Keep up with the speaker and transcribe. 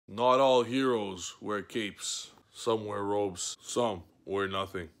Not all heroes wear capes. Some wear robes. Some wear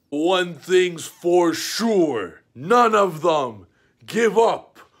nothing. One thing's for sure. None of them give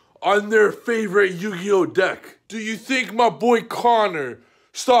up on their favorite Yu-Gi-Oh deck. Do you think my boy Connor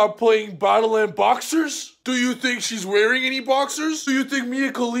stopped playing Battleland Boxers? Do you think she's wearing any boxers? Do you think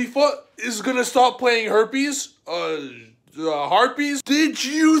Mia Khalifa is gonna stop playing Harpies? Did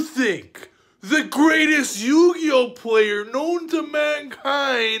you think the greatest Yu-Gi-Oh player known to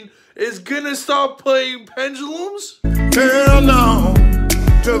mankind is gonna stop playing Pendulums? Hell no,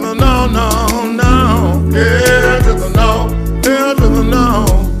 to the no, no, no. Yeah, to the no, hell to the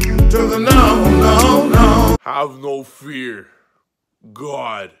no, to the no, no, no. Have no fear.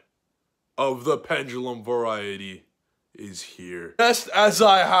 God of the Pendulum variety is here. Just as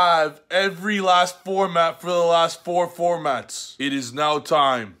I have every last format for the last 4 formats. It is now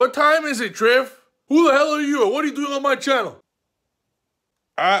time. What time is it, Trif? Who the hell are you? What are you doing on my channel?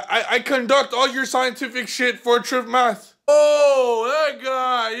 I conduct all your scientific shit for Trif Math. Oh, that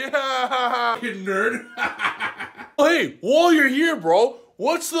guy, yeah. You nerd. Hey, while you're here, bro,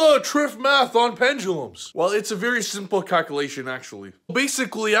 what's the Trif Math on Pendulums? Well, it's a very simple calculation, actually.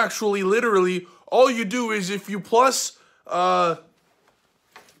 Basically, literally, all you do is if you plus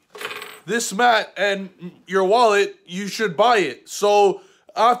this mat and your wallet, you should buy it. So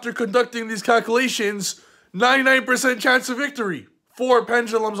after conducting these calculations, 99% chance of victory. 4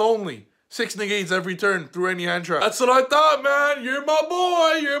 pendulums only. 6 negates every turn through any hand trap. That's what I thought, man. You're my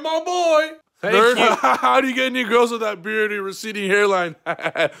boy. You're my boy. Thank you. How do you get any girls with that beard and receding hairline?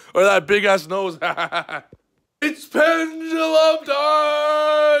 Or that big ass nose? It's pendulum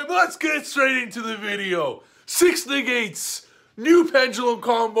time. Let's get straight into the video. 6 negates. New pendulum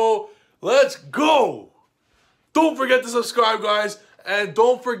combo. Let's go. Don't forget to subscribe, guys. And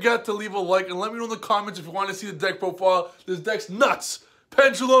don't forget to leave a like and let me know in the comments if you want to see the deck profile. This deck's nuts.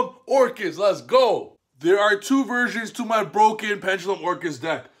 Pendulum Orcas, let's go. There are 2 versions to my broken Pendulum Orcas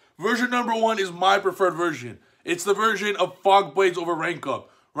deck. Version number 1 is my preferred version. It's the version of Fog Blades over Rank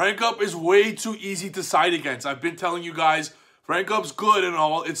Up. Rank Up is way too easy to side against. I've been telling you guys, Rank Up's good and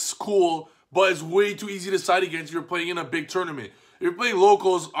all, it's cool, but it's way too easy to side against if you're playing in a big tournament. If you're playing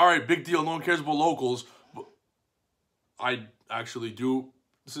locals, alright, big deal, no one cares about locals. But I actually do,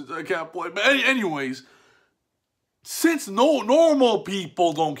 since I can't play. But anyways, since no normal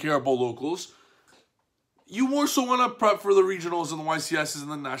people don't care about locals, you more so want to prep for the regionals and the YCSs and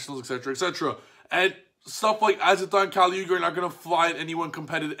the nationals, etc., etc. And stuff like Azathan, Kali-Yuga are not going to fly at anyone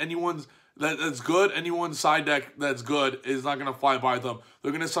competitive. Anyone's that's good, anyone's side deck that's good is not going to fly by them.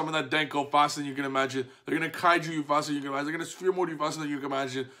 They're going to summon that Denko faster than you can imagine. They're going to Kaiju you faster than you can imagine. They're going to Sphere Mode you faster than you can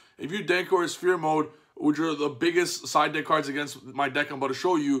imagine. If you Denko or Sphere Mode, which are the biggest side deck cards against my deck I'm about to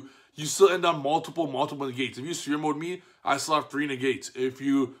show you, you still end on multiple negates. If you Sphere Mode me, I still have 3 negates. If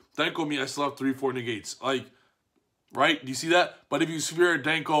you Denko me, I still have 3, 4 negates. Like, right? Do you see that? But if you Sphere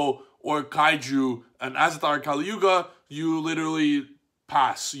Denko or Kaiju and Azathan or Kali-Yuga, you literally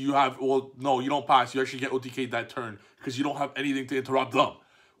pass. You have, well, no, you don't pass. You actually get OTK'd that turn because you don't have anything to interrupt them.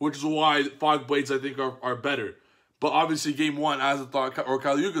 Which is why Fog Blades, I think, are better. But obviously, game 1, Azathan or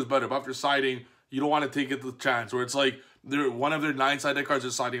Kali-Yuga is better. But after siding, you don't want to take it the chance where it's like one of their 9 side deck cards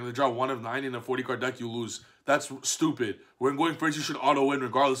is siding and they draw 1 of 9 in a 40 card deck, you lose. That's stupid. When going first, you should auto win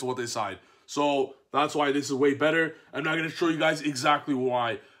regardless of what they side. So that's why this is way better. I'm not going to show you guys exactly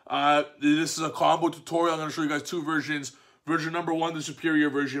why. This is a combo tutorial. I'm going to show you guys 2 versions. Version number 1, the superior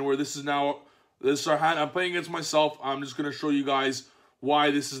version, where this is our hand. I'm playing against myself. I'm just going to show you guys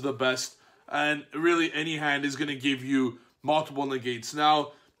why this is the best. And really, any hand is going to give you multiple negates.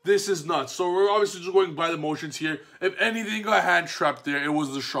 Now, this is nuts. So we're obviously just going by the motions here. If anything got hand trapped there, it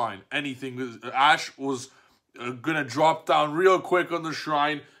was the shrine. Anything. Ash was gonna drop down real quick on the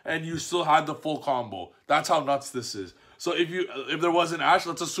shrine, and you still had the full combo. That's how nuts this is. So if there was an Ash,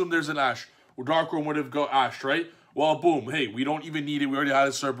 let's assume there's an Ash. Darkroom would have got Ash, right? Well, boom. Hey, we don't even need it. We already had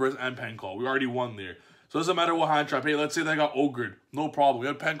a Cerberus and Pen Call. We already won there. So it doesn't matter what hand trap. Hey, let's say they got Oggred. No problem. We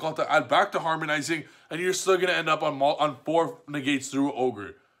had Pen Call to add back to Harmonizing, and you're still gonna end up on 4 negates through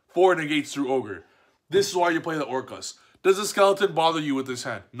Oggred. 4 negates through Oggred. This is why you play the Orcas. Does the Skeleton bother you with this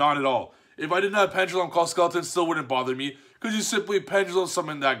hand? Not at all. If I didn't have Pendulum Call, Skeleton still wouldn't bother me because you simply Pendulum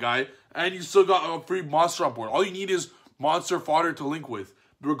summon that guy and you still got a free monster on board. All you need is monster fodder to link with,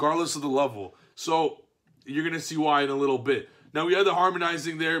 regardless of the level. So you're going to see why in a little bit. Now we had the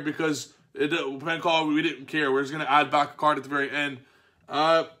Harmonizing there because Pen Call, we didn't care. We're just going to add back a card at the very end.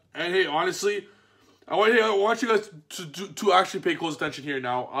 And hey, honestly, I want you guys to actually pay close attention here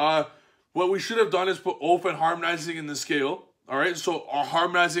now. What we should have done is put Oath and Harmonizing in the scale. Alright, so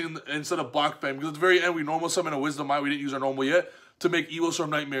Harmonizing instead of Black Fang. Because at the very end, we normal summon a Wisdom Eye. We didn't use our normal yet. to make Evil Storm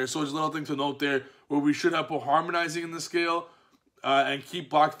Nightmare. So there's a little thing to note there where we should have put Harmonizing in the scale and keep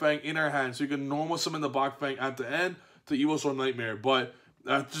Black Fang in our hand. So you can normal summon the Black Fang at the end to Evil Storm Nightmare. But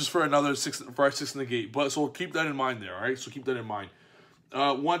just for another 6 for our 6 negate. But so keep that in mind there, alright? So keep that in mind.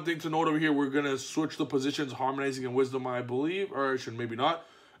 One thing to note over here, we're gonna switch the positions, Harmonizing and Wisdom, I believe, or I should maybe not.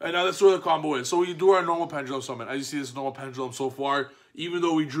 And now that's where the combo is. So we do our normal Pendulum summon. As you see, this normal Pendulum so far, even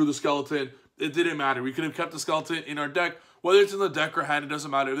though we drew the skeleton, it didn't matter. We could have kept the skeleton in our deck. Whether it's in the deck or hand, it doesn't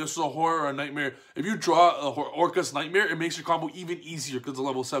matter. If this is a horror or a nightmare, if you draw a Orcus Nightmare, it makes your combo even easier because it's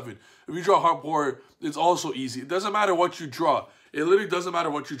level 7. If you draw Harp Horror, it's also easy. It doesn't matter what you draw. It literally doesn't matter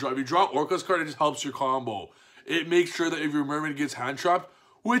what you draw. If you draw Orcus card, it just helps your combo. It makes sure that if your Mermaid gets hand trapped,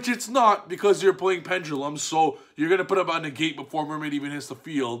 which it's not because you're playing Pendulum, so you're going to put up a negate before Mermaid even hits the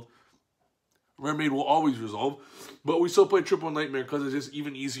field. Mermaid will always resolve, but we still play Triple Nightmare because it's just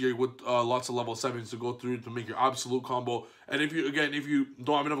even easier with lots of level 7s to go through to make your absolute combo. And if you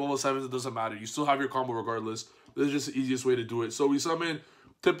don't have enough level 7s, it doesn't matter. You still have your combo regardless. This is just the easiest way to do it. So we summon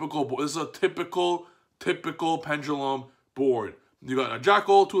typical. This is a typical Pendulum board. You got a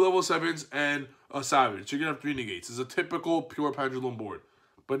Jackal, 2 level 7s, and a Savage. So you're gonna have 3 negates. It's a typical pure Pendulum board.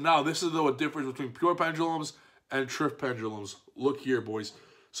 But now this is the difference between pure Pendulums and Trif Pendulums. Look here, boys.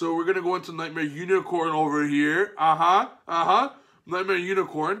 So we're going to go into Nightmare Unicorn over here. Nightmare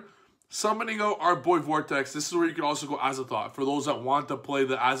Unicorn. Summoning out our boy Vortex. This is where you can also go Azathoth. For those that want to play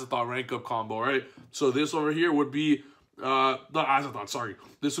the Azathoth rank up combo, right? So this over here would be, not Azathoth, sorry.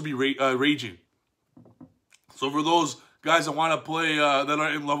 This would be Raging. So for those guys that want to play, that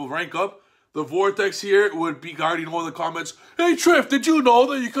are in level rank up, the Vortex here would be, I already know in the comments, hey Trif, did you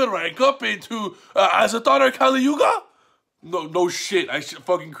know that you could rank up into Azathoth or Kali Yuga? No shit. I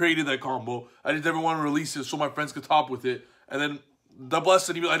fucking created that combo. I just never want to release it so my friends could top with it. And then the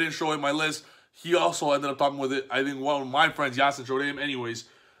Blessed Evil, I didn't show in my list. He also ended up topping with it. I think one of my friends, Yasin, showed him. Anyways,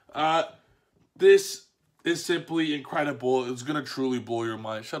 this is simply incredible. It's going to truly blow your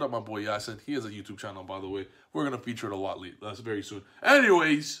mind. Shout out my boy Yasin. He has a YouTube channel, by the way. We're going to feature it a lot that's very soon.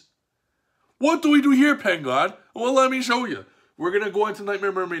 Anyways, what do we do here, Pengod? Well, let me show you. We're going to go into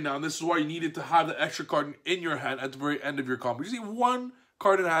Nightmare Mermaid now, and this is why you needed to have the extra card in your hand at the very end of your combo. You need 1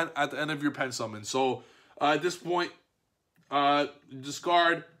 card in hand at the end of your pen summon. So, at this point,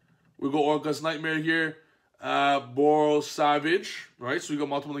 discard. We go Orcus Nightmare here. Boros Savage, right? So we got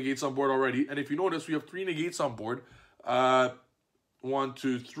multiple negates on board already. And if you notice, we have 3 negates on board. 1,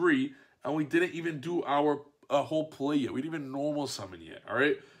 2, 3. And we didn't even do our whole play yet. We didn't even normal summon yet, all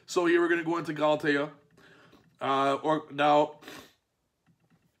right? So here we're going to go into Galatea. Now,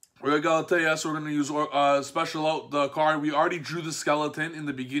 we're at Galatea, so we're going to use special out the card. We already drew the skeleton in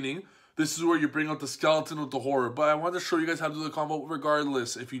the beginning. This is where you bring out the skeleton with the horror. But I wanted to show you guys how to do the combo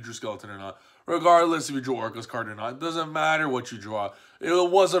regardless if you drew skeleton or not. Regardless if you drew Orcus card or not. It doesn't matter what you draw. It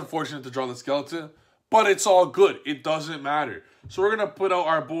was unfortunate to draw the skeleton, but it's all good. It doesn't matter. So we're going to put out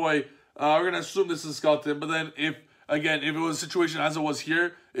our boy. We're going to assume this is a skeleton, but then if it was a situation as it was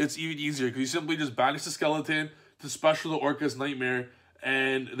here, it's even easier because you simply just banish the skeleton to special the Orcus Nightmare,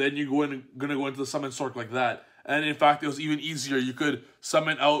 and then you're gonna go into the summon Sork like that. And in fact, it was even easier. You could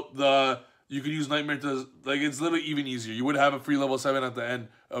summon out you could use Nightmare to, like, it's literally even easier. You would have a free level 7 at the end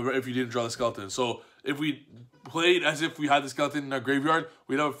if you didn't draw the skeleton. So if we played as if we had the skeleton in our graveyard,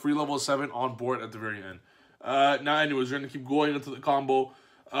 we'd have a free level 7 on board at the very end. Now, anyways, we're gonna keep going into the combo.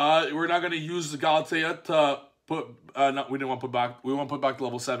 We're not gonna use the Galatea to put, we didn't want to put back, we want to put back to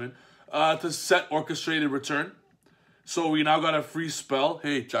level 7, to set Orchestrated Return. So we now got a free spell.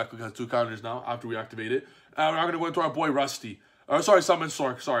 Hey, Jackal has 2 counters now after we activate it. And we're now going to go into our boy Rusty. Summon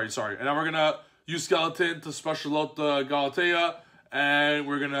Sork. Sorry. And now we're going to use Skeleton to special out the Galatea. And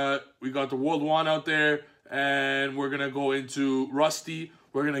we got the World Wand out there. And we're going to go into Rusty.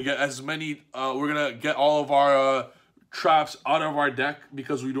 We're going to get we're going to get all of our traps out of our deck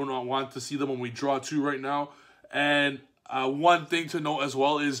because we do not want to see them when we draw 2 right now. And one thing to note as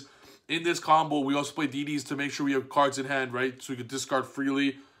well is, in this combo, we also play DDs to make sure we have cards in hand, right? So we could discard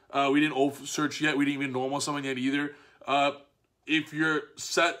freely. We didn't search yet. We didn't even normal summon yet either. If you're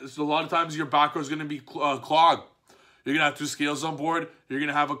set, so a lot of times your back row is going to be clogged. You're going to have 2 scales on board. You're going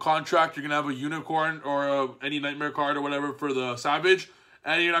to have a contract. You're going to have a unicorn or any nightmare card or whatever for the Savage.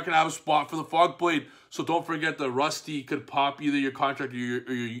 And you're not going to have a spot for the Fog Blade. So don't forget that Rusty could pop either your contract or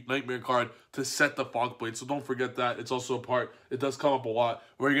your nightmare card to set the Fog Blade. So don't forget that. It's also a part. It does come up a lot.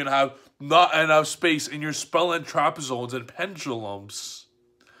 Where you're going to have not enough space in your spell and trap zones and pendulums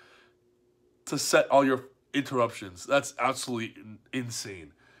to set all your interruptions. That's absolutely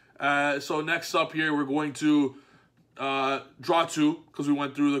insane. So next up here, we're going to draw 2, because we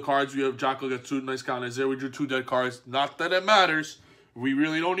went through the cards. We have Jackal gets 2 nice counters there. We drew 2 dead cards. Not that it matters. We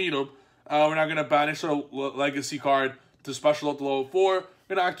really don't need them. We're not going to banish our legacy card to special out the level 4. We're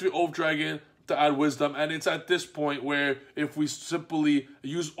going to activate Oath Dragon to add Wisdom. And it's at this point where if we simply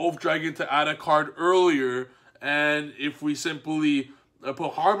use Oath Dragon to add a card earlier, and if we simply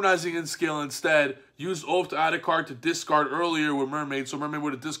put Harmonizing in Scale instead, use Oath to add a card to discard earlier with Mermaid. So Mermaid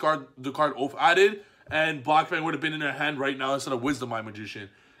would have discarded the card Oath added, and Black Fang would have been in her hand right now instead of Wisdom Eye Magician.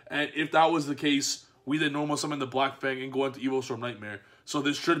 And if that was the case, we then normal summon the Black Fang and go into Evil Storm Nightmare. So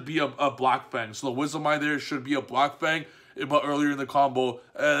this should be a Black Fang. So the Wisdom Eye there should be a Black Fang, but earlier in the combo,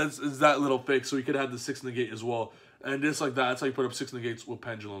 it's that little fix. So we could have the 6 Negate as well. And just like that, that's how you put up 6 Negates with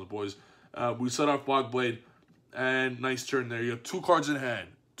Pendulums, boys. We set off Block Blade, and nice turn there. You have 2 cards in hand.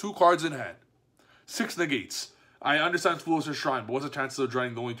 2 cards in hand. 6 Negates. I understand it's Foolish Shrine, but what's the chances of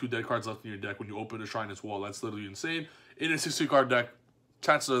drawing the only 2 dead cards left in your deck when you open the Shrine as well? That's literally insane. In a 60-card deck,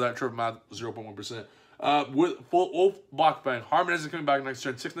 chances of that, Trif math, 0.1%. With full Oath, Block Fang, Harmonizer coming back next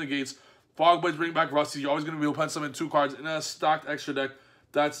turn, 6 Negates, Fog Blades bring back Rusty. You're always going to be able to pen summon 2 cards in a stacked extra deck.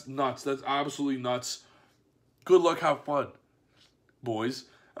 That's nuts. That's absolutely nuts. Good luck, have fun, boys.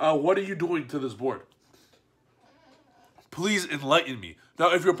 What are you doing to this board? Please enlighten me.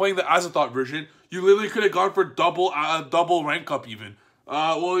 Now, if you're playing the Azathoth version, you literally could have gone for double rank up even.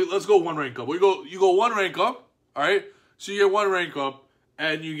 Well, let's go 1 rank up. You go 1 rank up, all right? So you get 1 rank up,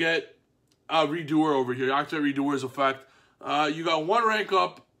 and you get Redoer over here. Activate Redoer's effect. You got 1 rank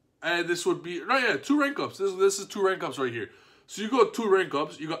up, and this would be... No, yeah, 2 rank ups. This is 2 rank ups right here. So you go 2 rank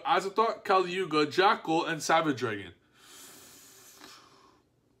ups. You got Azathoth, Kali-Yuga, Jackal, and Savage Dragon.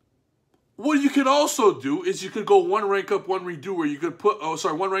 What you can also do is you could go 1 rank up, 1 Redoer. You could put... Oh,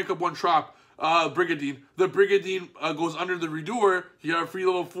 sorry, 1 rank up, 1 Trap. Brigadine. The Brigadine goes under the Redoer. You have free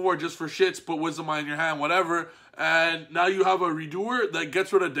level 4 just for shits. Put Wisdom Eye in your hand, whatever. And now you have a Redoer that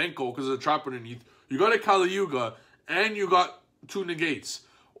gets rid of Denko because of the Trap underneath. You got a Kali-Yuga, and you got 2 Negates.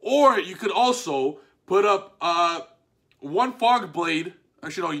 Or you could also put up 1 Fog Blade.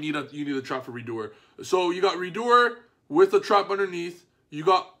 Actually, no, you need a Trap for Redoer. So you got Redoer with a Trap underneath. You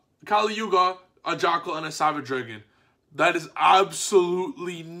got Kali-Yuga, a Jackal, and a Savage Dragon. That is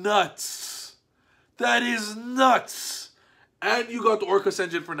absolutely nuts. That is nuts. And you got the Orcus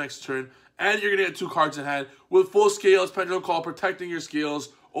Engine for next turn. And you're going to get 2 cards in hand. With full scales, Pendulum Call, protecting your scales.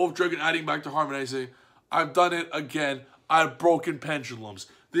 Oath Dragon adding back to Harmonizing. I've done it again. I've broken Pendulums.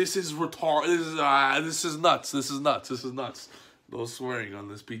 This is retarded. This is nuts. This is nuts. This is nuts. No swearing on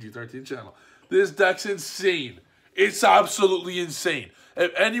this PG-13 channel. This deck's insane. It's absolutely insane.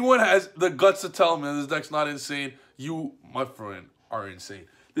 If anyone has the guts to tell me this deck's not insane, you, my friend, are insane.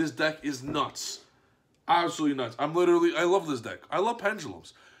 This deck is nuts. Absolutely nuts. I love this deck. I love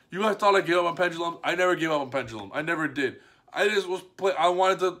Pendulums. You guys thought I gave up on Pendulum? I never gave up on Pendulum. I never did. I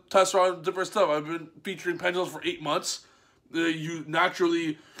wanted to test around different stuff. I've been featuring Pendulums for 8 months. You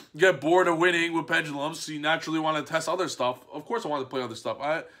naturally get bored of winning with Pendulums, so you naturally want to test other stuff. Of course I want to play other stuff.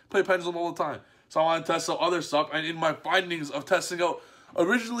 I play Pendulum all the time. So I want to test out other stuff. And in my findings of testing out,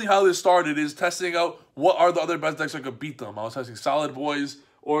 originally how this started is testing out what are the other best decks I could beat them. I was testing Salad Boys,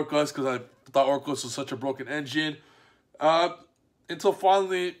 Orcus, because I thought Orcus was such a broken engine. Until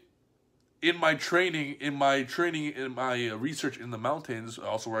finally, in my research in the mountains,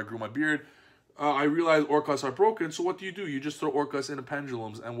 also where I grew my beard, I realized Orcus are broken. So what do? You just throw Orcus into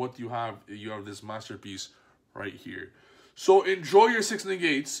Pendulums, and what do you have? You have this masterpiece right here. So enjoy your 6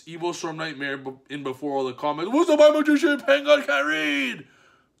 Negates, Evil Storm Nightmare in before all the comments. What's up, my Magician? Penguin can't read.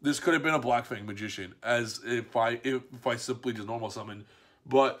 This could have been a Black Fang Magician, as if I simply just normal summoned.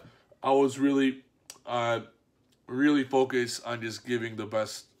 But I was really focused on just giving the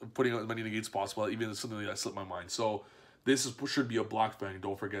best, putting out as many Negates possible, even something that slipped my mind. So this should be a Black Fang.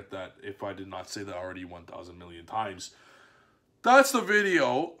 Don't forget that if I did not say that already 1,000 million times. That's the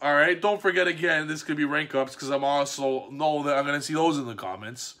video, all right? Don't forget, again, this could be rank ups, because I'm also know that I'm going to see those in the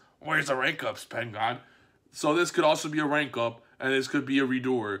comments. Where's the rank ups, Pen God? So this could also be a rank up, and this could be a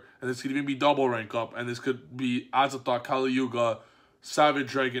Redoer, and this could even be double rank up, and this could be Azathoth, Kali-Yuga,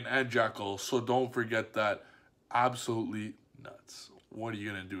 Savage Dragon, and Jackal. So don't forget that. Absolutely nuts. What are you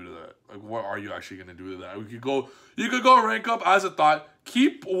going to do to that? Like, what are you actually going to do to that? You could go rank up Azathoth.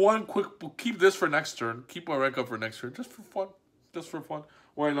 Keep this for next turn. Keep one rank up for next turn, just for fun. Just for fun.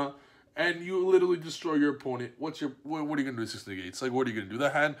 Why not? And you literally destroy your opponent. What are you gonna do with 6 Negates? Like, what are you gonna do? The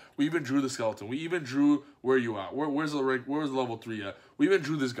hand. We even drew the skeleton. We even drew where you at. Where's the rank? Where's the level 3 at? We even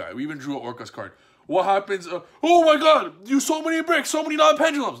drew this guy. We even drew an Orcus card. What happens? Oh my God! You so many bricks, so many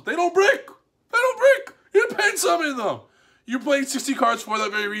non-pendulums. They don't brick. They don't brick. You pen summon them. You're playing 60 cards for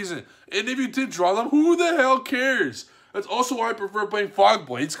that very reason. And if you did draw them, who the hell cares? That's also why I prefer playing Fog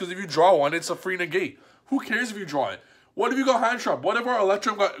Blades, because if you draw one, it's a free negate. Who cares if you draw it? What if you got hand trap? What if our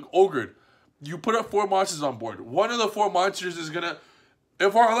Electrum got Omggg? You put up 4 monsters on board. One of the 4 monsters is gonna...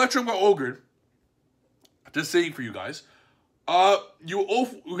 If our Electrum got Omggg, just saying for you guys,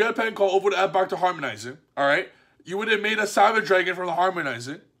 you get a pen call over to add back to Harmonizing, alright? You would have made a Savage Dragon from the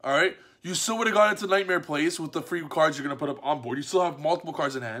Harmonizing, alright? You still would have gone into Nightmare Place with the free cards you're going to put up on board. You still have multiple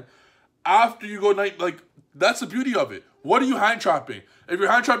cards in hand. After you go that's the beauty of it. What are you hand trapping? If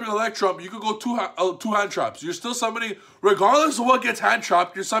you're hand trapping Electrum, you could go two hand traps. You're still summoning, regardless of what gets hand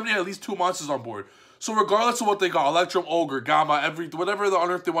trapped, you're summoning at least 2 monsters on board. So regardless of what they got, Electrum, Omggg, Gamma, whatever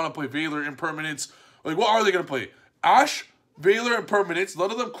on earth they want to play, Valor, Impermanence, like what are they going to play? Ash, Valor, Impermanence, none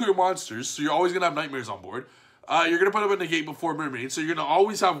of them clear monsters, so you're always going to have Nightmares on board. You're going to put up a negate before Mermaid, so you're going to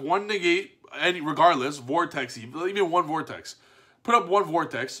always have 1 negate, regardless, Vortex, even 1 Vortex. Put up 1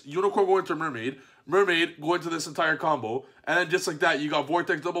 Vortex, Unicorn go into Mermaid go into this entire combo, and then just like that, you got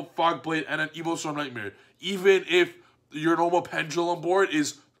Vortex, double Fog Blade, and an Evil Storm Nightmare. Even if your normal Pendulum board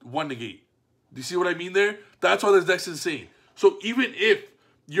is 1 negate. Do you see what I mean there? That's why this deck's insane. So even if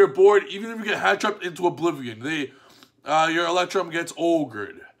your board, even if you get hand trapped into Oblivion, your Electrum gets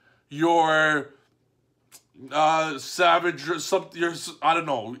Omggg, your Savage, or something, I don't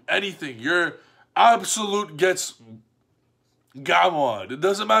know, anything, your Absolute gets Gamma. It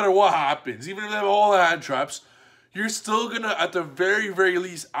doesn't matter what happens. Even if they have all the hand traps, you're still going to, at the very, very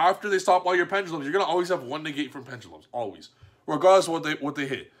least, after they stop all your Pendulums, you're going to always have 1 negate from Pendulums. Always. Regardless of what they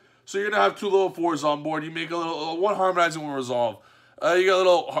hit. So you're going to have 2 level 4s on board. You make a little, 1 Harmonizing will resolve. You got a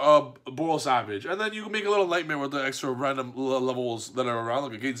little Boral Savage. And then you can make a little Nightmare with the extra random levels that are around.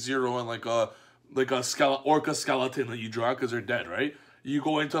 Like a Gate 0 and like a Orca Skeleton that you draw because they're dead, right? You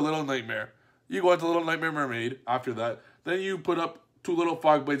go into a little Nightmare. You go into a little Nightmare Mermaid after that. Then you put up 2 little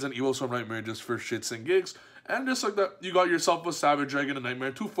Fog Blades and Evil Storm Nightmare just for shits and gigs. And just like that, you got yourself a Savage Dragon, a Nightmare,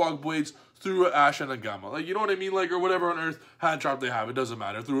 2 Fog Blades, through an Ash and a Gamma. Like, you know what I mean? Like, or whatever on Earth hand trap they have. It doesn't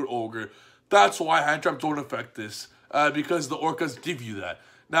matter. Through an Omggg. That's why hand traps don't affect this. Because the Orcas give you that.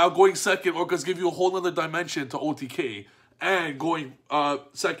 Now, going second, Orcas give you a whole other dimension to OTK. And going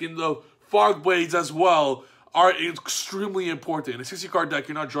second, the Fog Blades as well are extremely important. In a 60-card deck,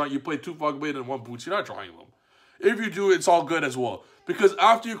 you're not drawing. You play 2 Fog Blades and 1 Boots. You're not drawing them. If you do, it's all good as well. Because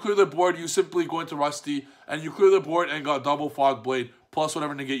after you clear the board, you simply go into Rusty, and you clear the board and got double Fog Blade, plus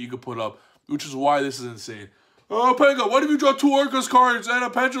whatever negate you could put up, which is why this is insane. Oh, Penga, what if you draw 2 Orcas cards and a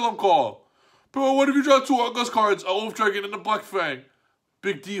Pendulum Call? But what if you draw 2 Orcas cards, a Wolf Dragon, and a Black Fang?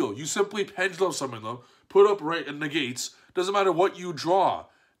 Big deal. You simply Pendulum summon them, put up negates. Doesn't matter what you draw.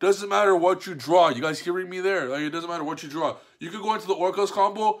 Doesn't matter what you draw. You guys hearing me there? Like, it doesn't matter what you draw. You can go into the Orcas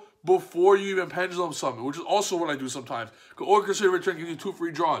combo before you even Pendulum summon, which is also what I do sometimes. Because Orcas here return gives you 2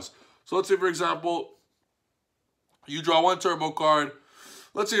 free draws. So let's say, for example, you draw 1 turbo card.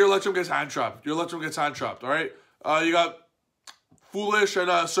 Let's say your Electrum gets hand trapped. Your Electrum gets hand trapped, alright? You got Foolish and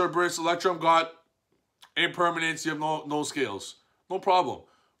Cerberus. Electrum got Impermanence. You have no scales. No problem.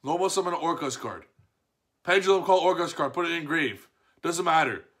 Normal summon an Orcas card. Pendulum call Orcas card. Put it in grave. Doesn't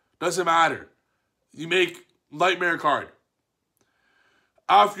matter. Doesn't matter. You make Nightmare card.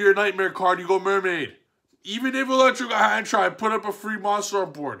 After your Nightmare card, you go Mermaid. Even if Electrum got hand trapped, put up a free monster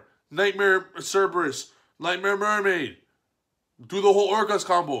on board. Nightmare Cerberus. Nightmare Mermaid. Do the whole Orcas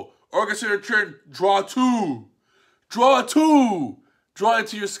combo. Orcas in your turn. Draw 2. Draw 2. Draw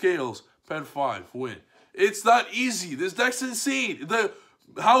into your scales. Pen 5. Win. It's that easy. This deck's insane.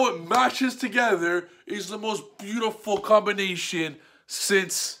 How it matches together is the most beautiful combination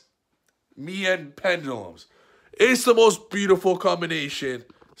since me and Pendulums. It's the most beautiful combination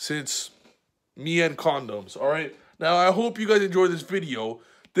since me and condoms, alright? Now, I hope you guys enjoyed this video.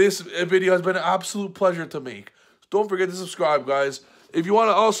 This video has been an absolute pleasure to make. Don't forget to subscribe, guys. If you want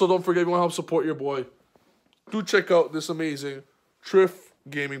to also, don't forget, if you want to help support your boy, do check out this amazing Trif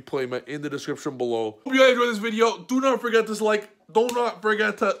gaming playmat in the description below. Hope you guys enjoyed this video. Do not forget to like, do not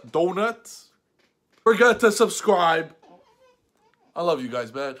forget to subscribe. I love you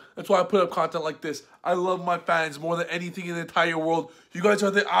guys, man. That's why I put up content like this. I love my fans more than anything in the entire world. You guys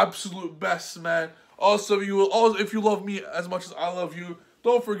are the absolute best, man. Also, if you love me as much as I love you,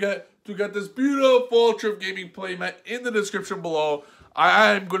 don't forget to get this beautiful Trif gaming playmat in the description below.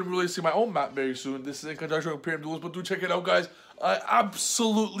 I am going to be releasing my own map very soon. This is in conjunction with Pendulums, but do check it out, guys. I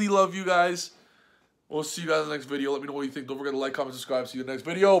absolutely love you guys. We'll see you guys in the next video. Let me know what you think. Don't forget to like, comment, subscribe. See you in the next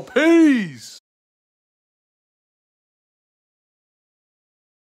video. Peace!